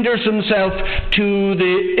surrenders himself to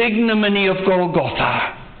the ignominy of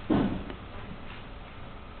Golgotha.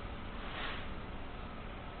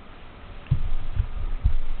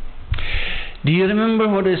 Do you remember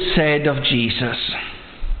what is said of Jesus?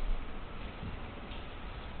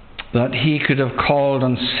 That he could have called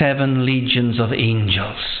on 7 legions of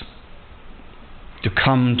angels to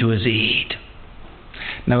come to his aid.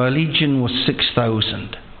 Now, a legion was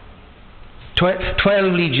 6,000.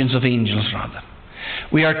 12 legions of angels, rather.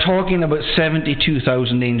 We are talking about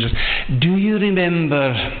 72,000 angels. Do you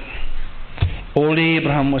remember old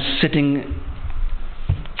Abraham was sitting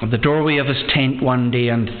at the doorway of his tent one day,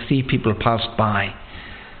 and 3 people passed by.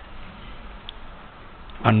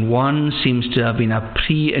 And one seems to have been a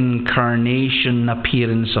pre-incarnation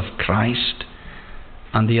appearance of Christ,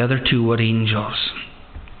 and the other 2 were angels.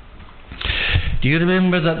 Do you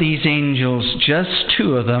remember that these angels, just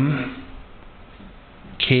 2 of them,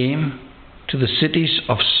 came to the cities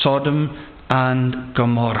of Sodom and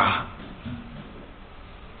Gomorrah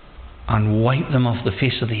and wiped them off the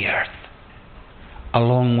face of the earth,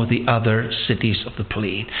 along with the other cities of the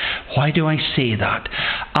plain? Why do I say that?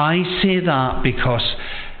 I say that because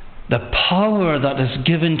the power that is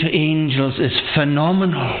given to angels is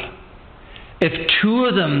phenomenal. If 2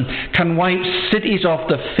 of them can wipe cities off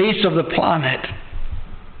the face of the planet,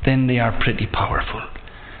 then they are pretty powerful.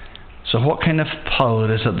 So what kind of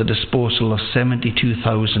power is at the disposal of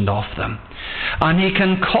 72,000 of them? And he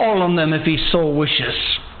can call on them if he so wishes.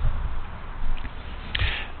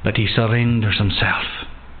 But he surrenders himself.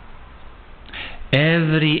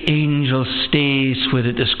 Every angel stays where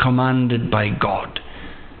it is commanded by God.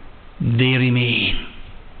 They remain.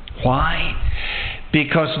 Why?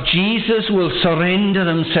 Because Jesus will surrender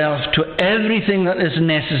himself to everything that is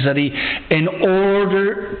necessary in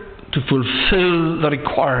order to fulfill the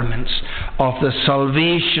requirements of the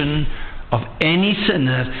salvation of any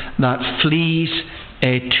sinner that flees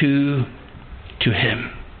to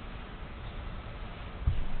him.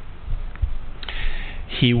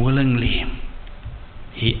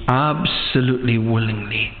 He absolutely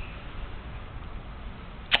willingly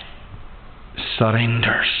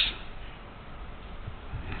surrenders.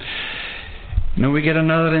 Now we get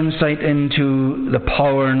another insight into the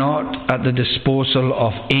power not at the disposal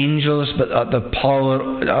of angels, but at the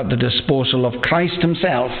power at the disposal of Christ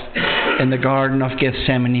himself in the Garden of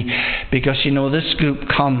Gethsemane. Because this group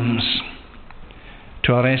comes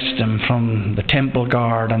to arrest him from the temple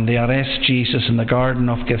guard, and they arrest Jesus in the Garden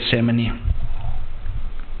of Gethsemane.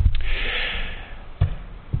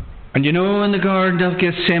 And you know, in the Garden of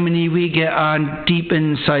Gethsemane, we get a deep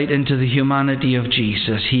insight into the humanity of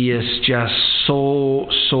Jesus. He is just so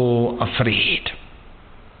afraid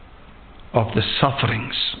of the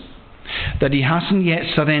sufferings that he hasn't yet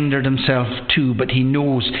surrendered himself to, but he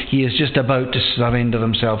knows he is just about to surrender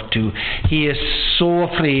himself to. He is so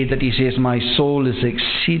afraid that he says, my soul is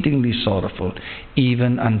exceedingly sorrowful,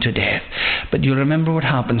 even unto death. But you remember what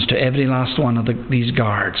happens to every last one of these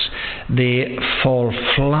guards. They fall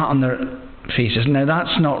flat on their faces. Now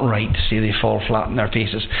that's not right to say they fall flat on their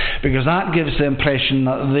faces, because that gives the impression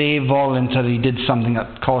that they voluntarily did something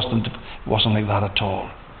that caused them to. It wasn't like that at all.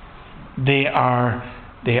 They are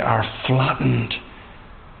flattened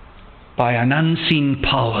by an unseen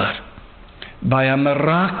power, by a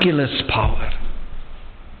miraculous power,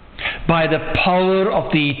 by the power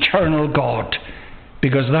of the eternal God,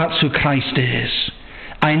 because that's who Christ is.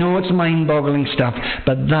 I know it's mind-boggling stuff,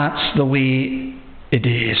 but that's the way it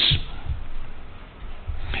is.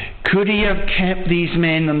 Could he have kept these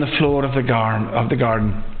men on the floor of the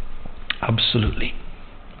garden? Absolutely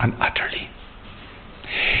and utterly.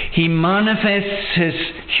 He manifests his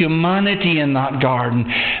humanity in that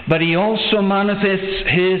garden, but he also manifests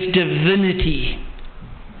his divinity.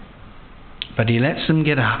 But he lets them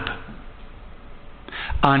get up,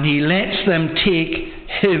 and he lets them take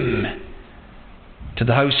him to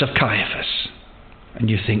the house of Caiaphas. And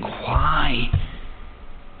you think, why?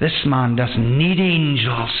 This man doesn't need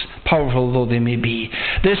angels, powerful though they may be.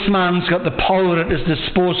 This man's got the power at his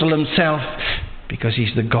disposal himself, because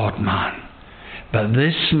he's the God-man. But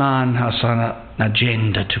this man has an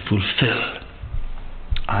agenda to fulfill.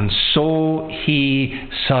 And so he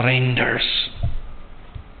surrenders.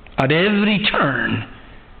 At every turn,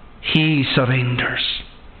 he surrenders.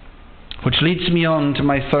 Which leads me on to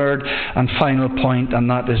my third and final point, and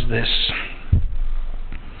that is this.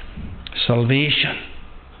 Salvation.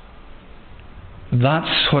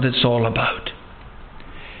 That's what it's all about.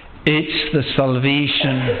 It's the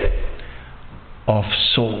salvation of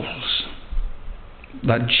souls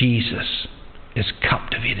that Jesus is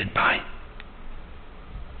captivated by.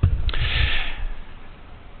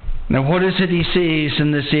 Now, what is it he says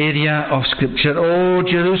in this area of Scripture? Oh,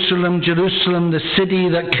 Jerusalem, Jerusalem, the city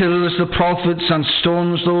that kills the prophets and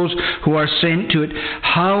stones those who are sent to it.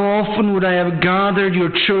 How often would I have gathered your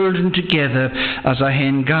children together as a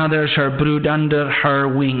hen gathers her brood under her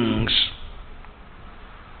wings?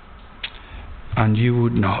 And you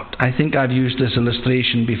would not. I think I've used this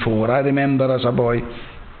illustration before. I remember as a boy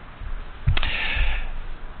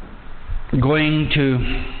going to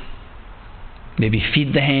maybe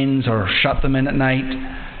feed the hens or shut them in at night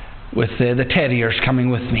with the terriers coming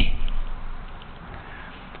with me.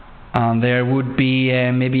 And there would be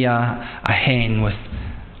maybe a hen with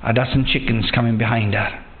a dozen chickens coming behind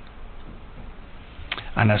her.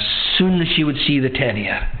 And as soon as she would see the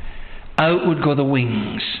terrier, out would go the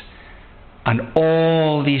wings, and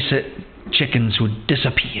all these chickens would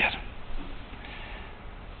disappear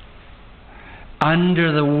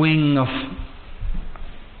under the wing of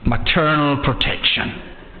maternal protection.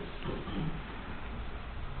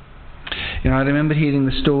 You know, I remember hearing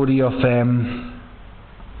the story of a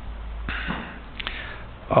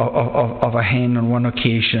hen on one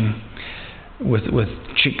occasion with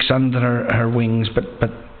chicks under her wings, but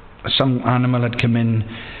some animal had come in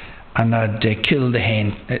and had killed the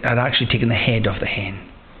hen. It had actually taken the head of the hen.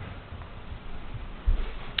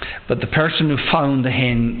 But the person who found the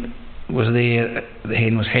hen was there. The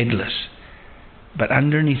hen was headless. But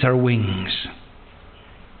underneath her wings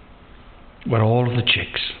were all of the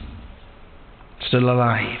chicks, still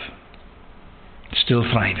alive, still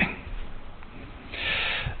thriving.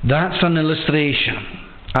 That's an illustration.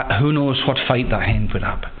 Who knows what fight that hen put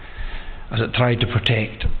up as it tried to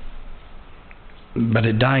protect. But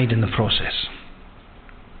it died in the process.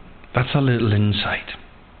 That's a little insight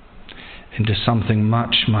into something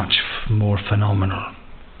much, much more phenomenal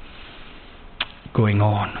going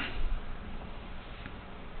on.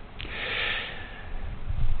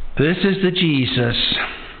 This is the Jesus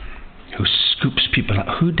who scoops people up.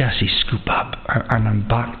 Who does he scoop up? And I'm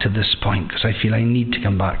back to this point because I feel I need to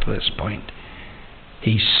come back to this point.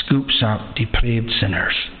 He scoops up depraved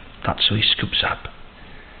sinners. That's who he scoops up.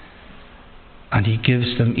 And he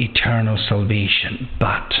gives them eternal salvation.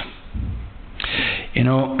 But, you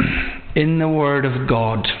know, in the Word of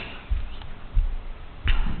God,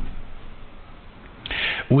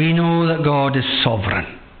 we know that God is sovereign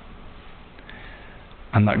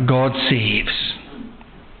and that God saves.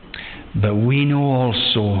 But we know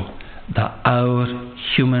also that our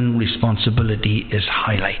human responsibility is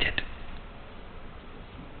highlighted.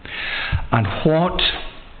 And what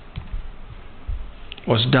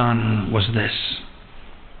was done was this.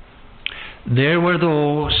 There were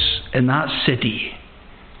those in that city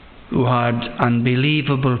who had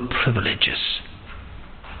unbelievable privileges.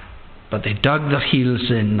 But they dug their heels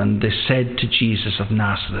in and they said to Jesus of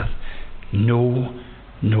Nazareth, "No,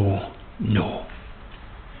 no, no.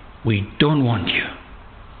 We don't want you.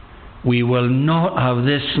 We will not have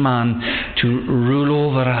this man to rule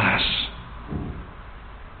over us."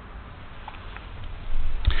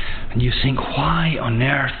 And you think, why on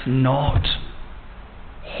earth not?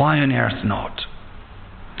 Why on earth not?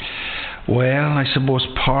 Well, I suppose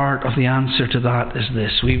part of the answer to that is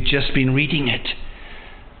this. We've just been reading it.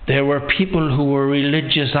 There were people who were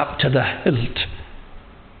religious up to the hilt.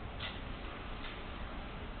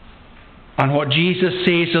 And what Jesus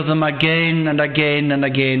says of them again and again and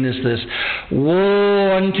again is this: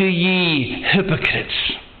 "Woe unto ye,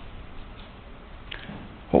 hypocrites."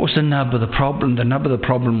 What was the nub of the problem? The nub of the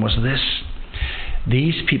problem was this.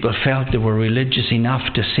 These people felt they were religious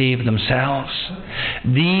enough to save themselves.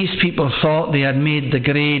 These people thought they had made the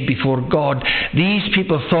grade before God. These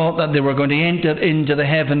people thought that they were going to enter into the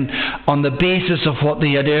heaven on the basis of what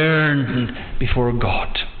they had earned before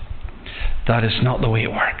God. That is not the way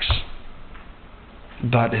it works.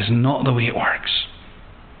 That is not the way it works.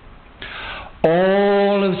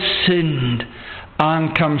 All have sinned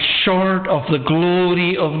and come short of the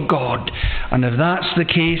glory of God. And if that's the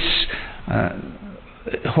case,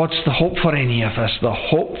 what's the hope for any of us? The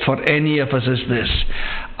hope for any of us is this: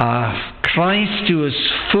 a Christ who is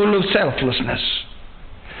full of selflessness,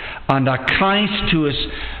 and a Christ who is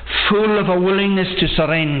full of a willingness to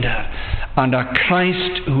surrender, and a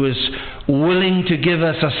Christ who is willing to give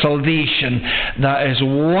us a salvation that is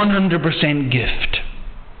 100% gift.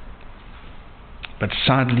 But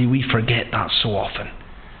sadly, we forget that so often.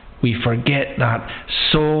 We forget that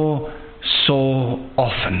so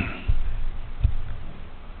often.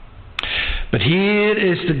 But here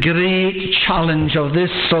is the great challenge of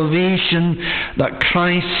this salvation that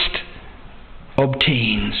Christ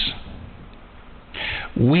obtains.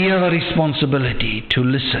 We have a responsibility to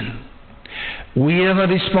listen. We have a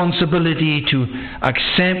responsibility to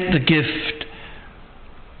accept the gift.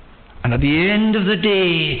 And at the end of the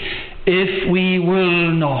day, if we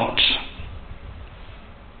will not,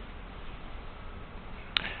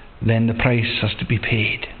 then the price has to be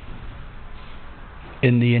paid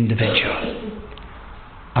in the individual.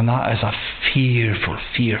 And that is a fearful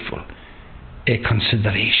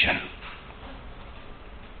consideration.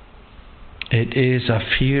 It is a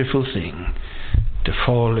fearful thing to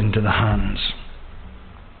fall into the hands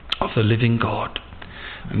of the living God.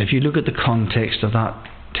 And if you look at the context of that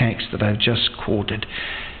text that I've just quoted,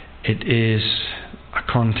 it is a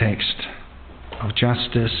context of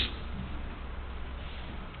justice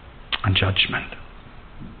and judgment.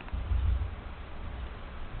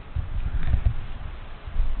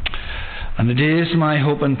 And it is my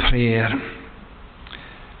hope and prayer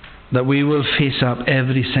that we will face up,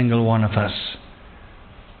 every single one of us,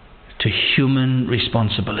 to human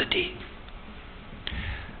responsibility.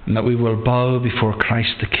 And that we will bow before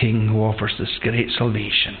Christ the King, who offers this great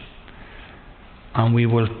salvation. And we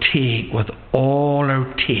will take with all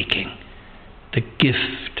our taking the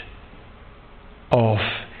gift of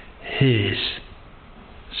His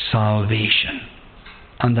salvation.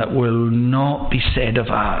 And that will not be said of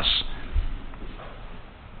us,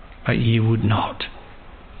 but ye would not.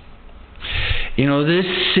 You know, this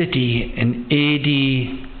city in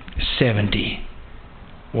AD 70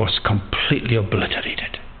 was completely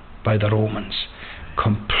obliterated by the Romans.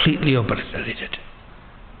 Completely obliterated.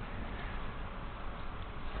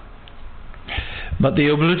 But the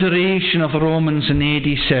obliteration of the Romans in AD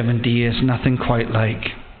 70 is nothing quite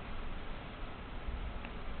like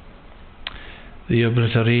the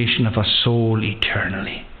obliteration of a soul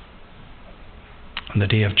eternally on the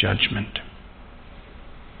day of judgment.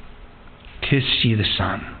 Kiss ye the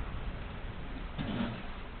Son.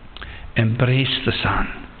 Embrace the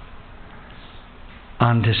Son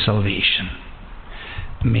and His salvation.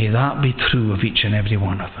 May that be true of each and every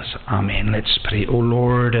one of us. Amen. Let's pray. O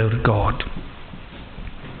Lord our God,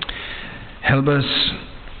 help us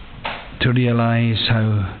to realize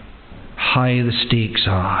how high the stakes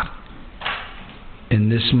are in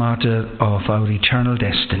this matter of our eternal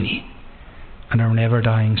destiny and our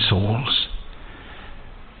never-dying souls.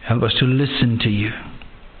 Help us to listen to you,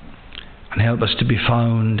 and help us to be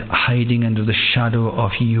found hiding under the shadow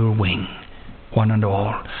of your wing, one and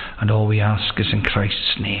all we ask is in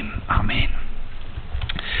Christ's name. Amen.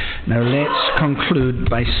 Now let's conclude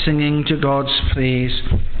by singing to God's praise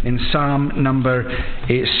in Psalm number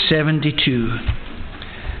 72.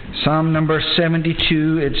 Psalm number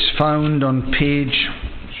 72, it's found on page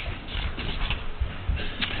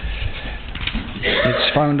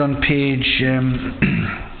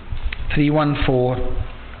 314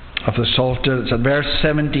 of the Psalter. It's at verse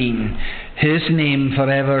 17. His name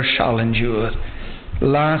forever shall endure.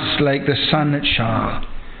 Last like the sun it shall.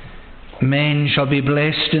 Men shall be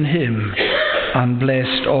blessed in him, and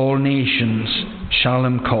blessed all nations shall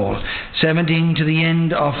him call. 17 to the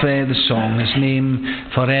end of the song. His name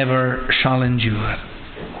forever shall endure.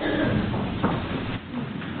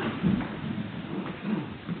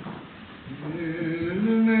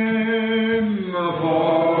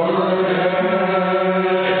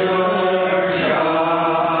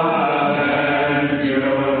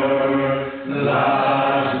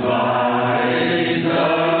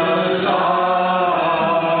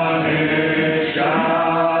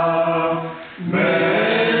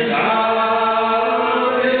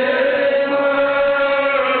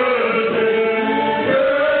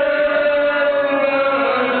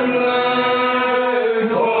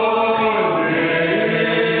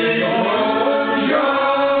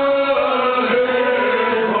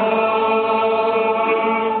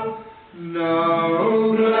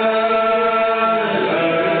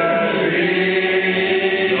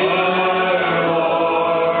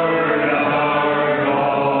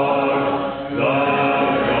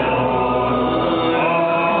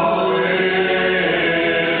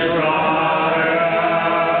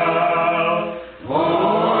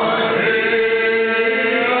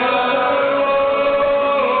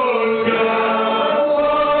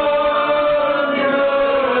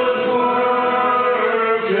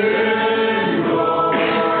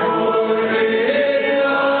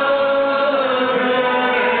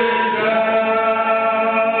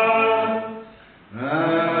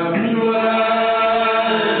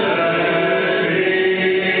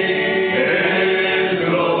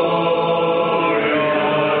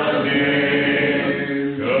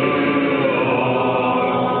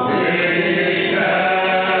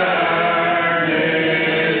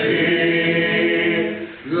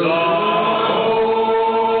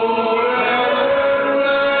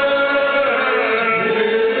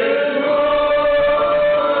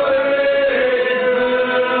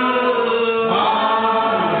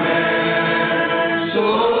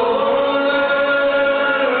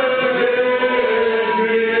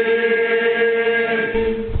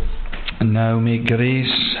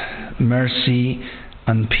 Grace, mercy,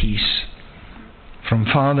 and peace from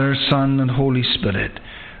Father, Son, and Holy Spirit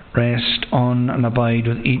rest on and abide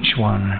with each one